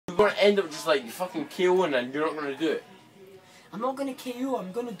gonna end up just like fucking KOing and you're not gonna do it. I'm not gonna KO,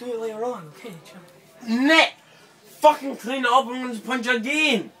 I'm gonna do it later on, okay? Nick! Fucking clean it up, I'm gonna punch you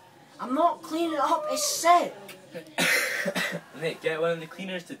again! I'm not cleaning it up, it's sick! Nick, get one of the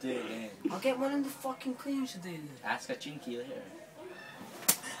cleaners to do it again. I'll get one of the fucking cleaners to do it. Ask a chinky later.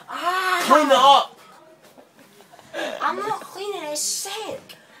 Ah! Clean it up! I'm not cleaning it, it's sick!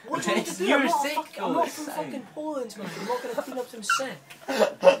 What do you want to do? You're I'm not, sick, I'm not from though, fucking Poland, man. I'm not gonna clean up some sick.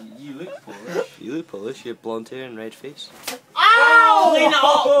 You look Polish. You look Polish, you have blonde hair and red face. Ow! Clean it up!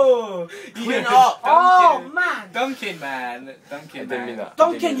 Oh, Clean it up! Oh, man! Duncan, man. Duncan, I didn't mean that.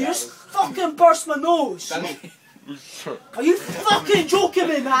 Duncan, you just fucking burst my nose! Duncan. Are you fucking joking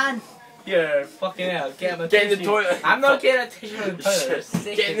me, man? You're fucking hell. Get him a Get in the tissue. toilet. I'm not getting a tissue in the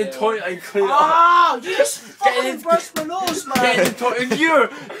toilet. Get in the toilet and clean it up. Ah! You just Get fucking in- burst my nose, man! Get in the toilet. You!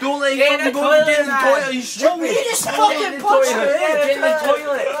 Don't let Get him in the fucking go and toilet, get in the man. toilet, you You stupid! just Get in fucking the punched toilet. me! Get in the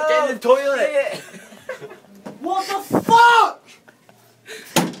toilet! Get in the toilet! What the fuck?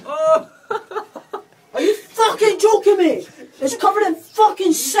 Oh. Are you fucking joking me? It's covered in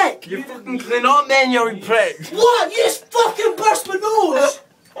fucking sick! You fucking clean up, man, you prick! What? You just fucking burst my nose!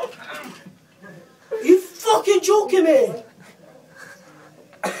 Are you fucking joking me?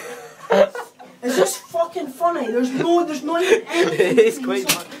 Is this fucking funny? There's not even anything. It's quite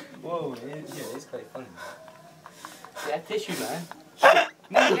funny. Whoa, it's quite funny. Get a tissue, man.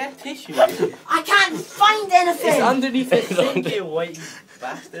 No, get a tissue. I can't find anything! It's underneath the sink, you white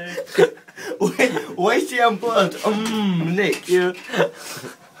bastard. Whitey and blood. Nick, you.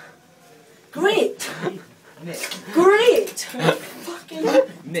 Great! Nick, Great! Fucking...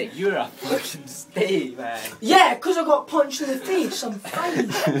 Nick, you're a fucking stay, man. Yeah, because I got punched in the face. I'm fine.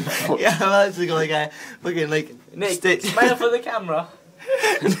 Yeah, I'm actually like a fucking like Nick, stick. smile for the camera.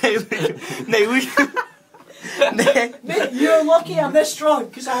 Nick, look. Nick, Mate, you're lucky I'm this strong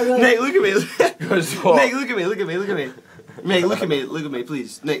because I really... Nick, look at me. Because what? Nick, look at me. Look at me. Look at me. Nick, look at me,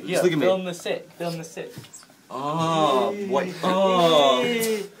 please. Nick, Yeah, just look at me. film the sick. Film the sick. Oh, what? Oh,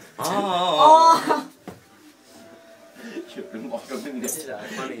 oh. Oh! You're mocking me. This is a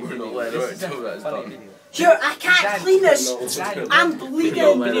funny We're video. not letting This her is do a that, it's funny done. video. Here, I can't clean this. I'm bleeding.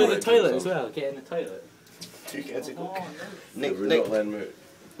 Video in the toilet as well. Get in the toilet. Nick, We're Nick. not letting her.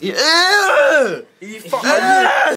 Yeah. You fucking